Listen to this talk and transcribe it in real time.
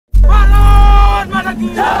The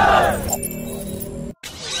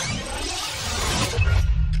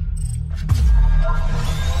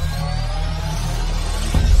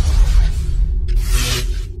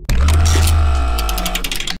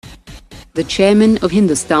chairman of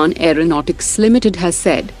Hindustan Aeronautics Limited has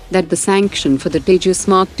said that the sanction for the Tejas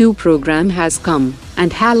Mark II program has come,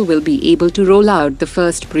 and HAL will be able to roll out the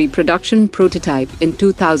first pre-production prototype in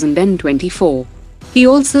 2024. He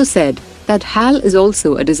also said that HAL is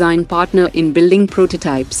also a design partner in building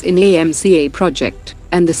prototypes in AMCA project,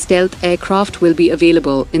 and the stealth aircraft will be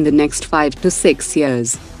available in the next 5 to 6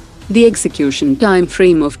 years. The execution time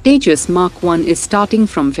frame of Tejas Mark I is starting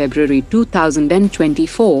from February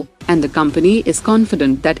 2024, and the company is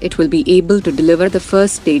confident that it will be able to deliver the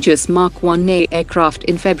first Tejas Mark I-A aircraft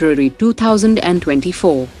in February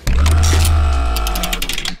 2024.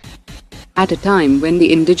 At a time when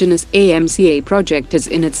the indigenous AMCA project is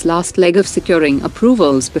in its last leg of securing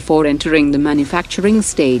approvals before entering the manufacturing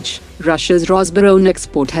stage, Russia's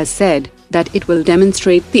Rosoboronexport has said that it will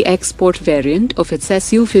demonstrate the export variant of its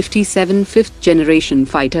Su-57 fifth-generation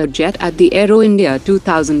fighter jet at the Aero India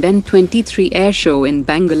 2023 air show in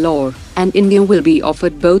Bangalore, and India will be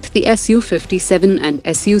offered both the Su-57 and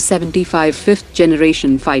Su-75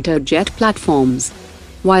 fifth-generation fighter jet platforms.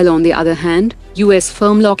 While on the other hand, US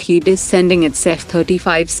firm Lockheed is sending its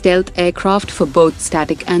F-35 stealth aircraft for both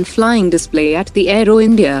static and flying display at the Aero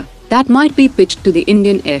India, that might be pitched to the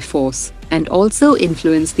Indian Air Force, and also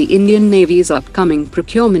influence the Indian Navy's upcoming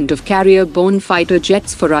procurement of carrier-borne fighter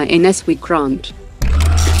jets for INS Vikrant.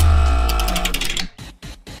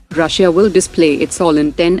 Russia will display its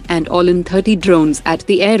Orlan-10 and Orlan-30 drones at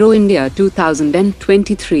the Aero India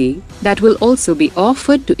 2023, that will also be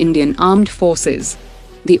offered to Indian Armed Forces.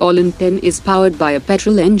 The Orlan-10 is powered by a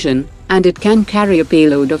petrol engine, and it can carry a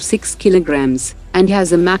payload of 6 kilograms, and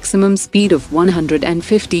has a maximum speed of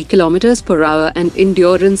 150 km per hour and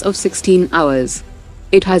endurance of 16 hours.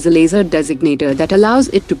 It has a laser designator that allows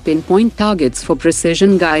it to pinpoint targets for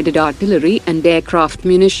precision-guided artillery and aircraft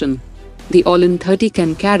munition. The Orlan-30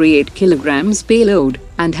 can carry 8 kilograms payload,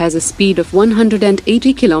 and has a speed of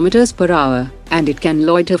 180 km per hour, and it can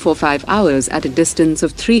loiter for 5 hours at a distance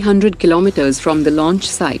of 300 km from the launch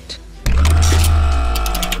site.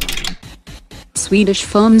 Swedish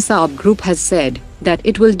firm SAAB Group has said that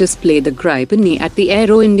it will display the Gripen E at the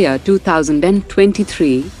Aero India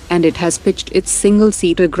 2023, and it has pitched its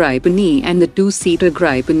single-seater Gripen E and the two-seater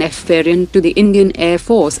Gripen-F variant to the Indian Air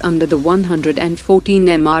Force under the 114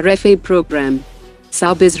 MRFA program.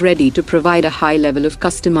 SAAB is ready to provide a high level of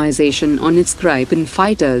customization on its Gripen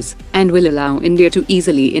fighters, and will allow India to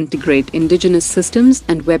easily integrate indigenous systems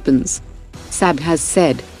and weapons. SAAB has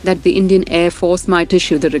said that the Indian Air Force might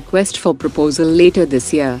issue the request for proposal later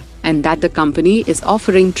this year, and that the company is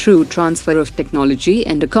offering true transfer of technology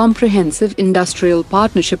and a comprehensive industrial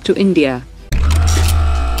partnership to India.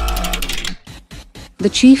 The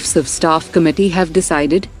Chiefs of Staff Committee have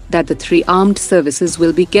decided that the 3 armed services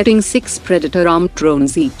will be getting 6 Predator armed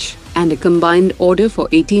drones each, and a combined order for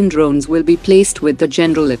 18 drones will be placed with the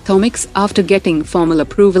General Atomics after getting formal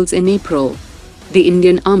approvals in April. The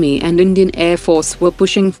Indian Army and Indian Air Force were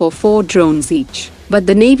pushing for 4 drones each, but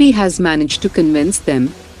the Navy has managed to convince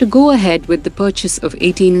them to go ahead with the purchase of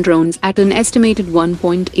 18 drones at an estimated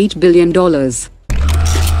 $1.8 billion.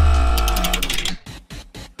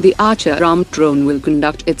 The Archer armed drone will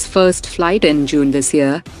conduct its first flight in June this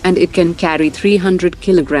year, and it can carry 300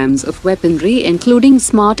 kilograms of weaponry including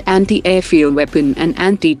smart anti-airfield weapon and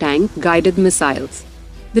anti-tank guided missiles.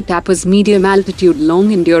 The Tapas medium-altitude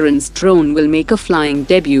long-endurance drone will make a flying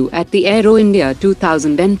debut at the Aero India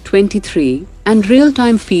 2023, and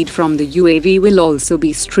real-time feed from the UAV will also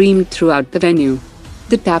be streamed throughout the venue.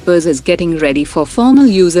 The Tapas is getting ready for formal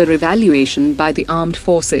user evaluation by the armed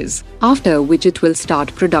forces, after which it will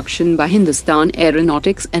start production by Hindustan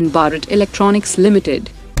Aeronautics and Bharat Electronics Limited.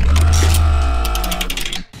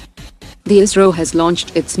 The ISRO has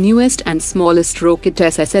launched its newest and smallest rocket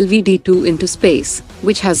SSLV D2 into space,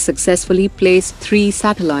 which has successfully placed 3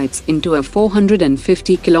 satellites into a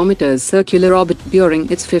 450 km circular orbit during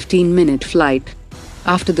its 15-minute flight.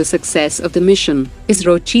 After the success of the mission,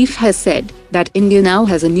 ISRO chief has said that India now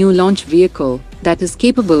has a new launch vehicle that is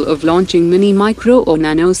capable of launching mini, micro or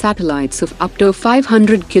nano satellites of up to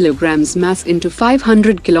 500 kg mass into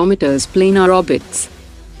 500 km planar orbits.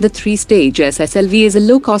 The 3-stage SSLV is a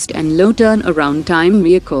low-cost and low turnaround time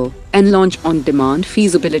vehicle, and launch-on-demand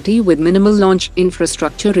feasibility with minimal launch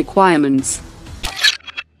infrastructure requirements.